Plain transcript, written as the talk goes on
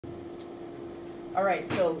All right,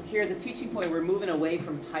 so here at the teaching point, we're moving away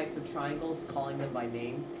from types of triangles, calling them by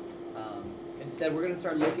name. Instead, we're going to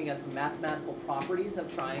start looking at some mathematical properties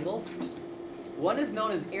of triangles. One is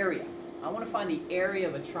known as area. I want to find the area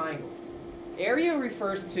of a triangle. Area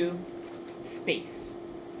refers to space.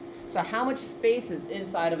 So how much space is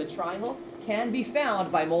inside of a triangle can be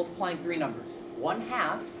found by multiplying three numbers.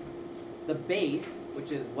 1/2, the base,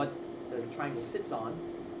 which is what the triangle sits on,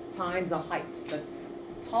 times the height, the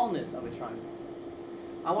tallness of a triangle.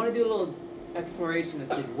 I want to do a little exploration as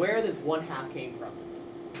to where this 1/2 came from.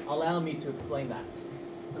 Allow me to explain that.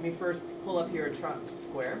 Let me first pull up here a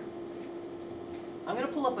square. I'm going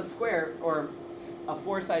to pull up a square, or a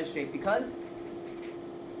four-sided shape, because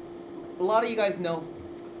a lot of you guys know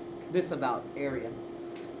this about area.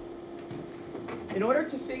 In order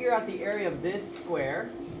to figure out the area of this square,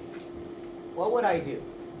 what would I do?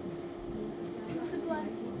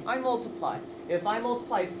 I multiply. If I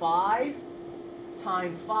multiply 5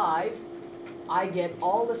 times 5, I get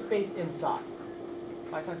all the space inside.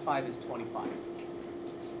 5 times 5 is 25.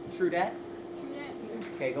 True dat? True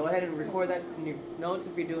that. Okay, go ahead and record that in your notes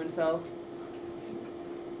if you're doing so.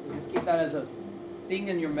 And just keep that as a thing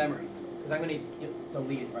in your memory, because I'm going to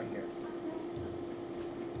delete it right here.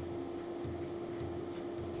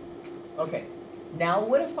 Okay, now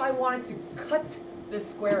what if I wanted to cut this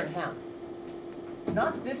square in half?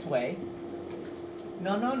 Not this way.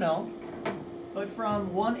 No. But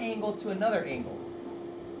from one angle to another angle.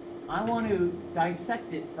 I want to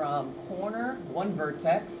dissect it from corner, one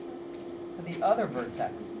vertex, to the other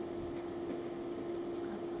vertex.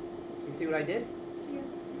 You see what I did? Yeah.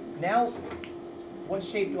 Now, what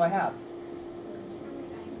shape do I have?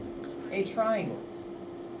 A triangle.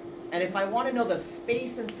 And if I want to know the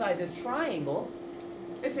space inside this triangle,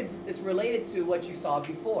 it's related to what you saw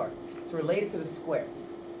before. It's related to the square.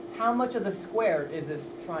 How much of the square is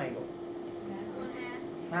this triangle?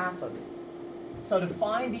 1/2. Half of it. So to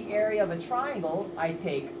find the area of a triangle, I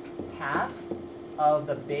take half of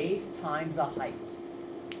the base times the height.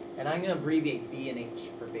 And I'm going to abbreviate B and H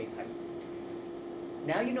for base height.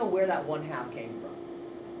 Now you know where that 1/2 came from.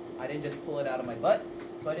 I didn't just pull it out of my butt,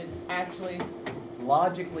 but it's actually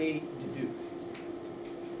logically deduced.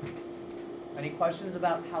 Any questions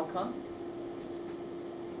about how come?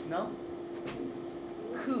 No?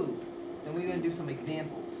 Cool. Then we're going to do some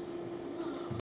examples.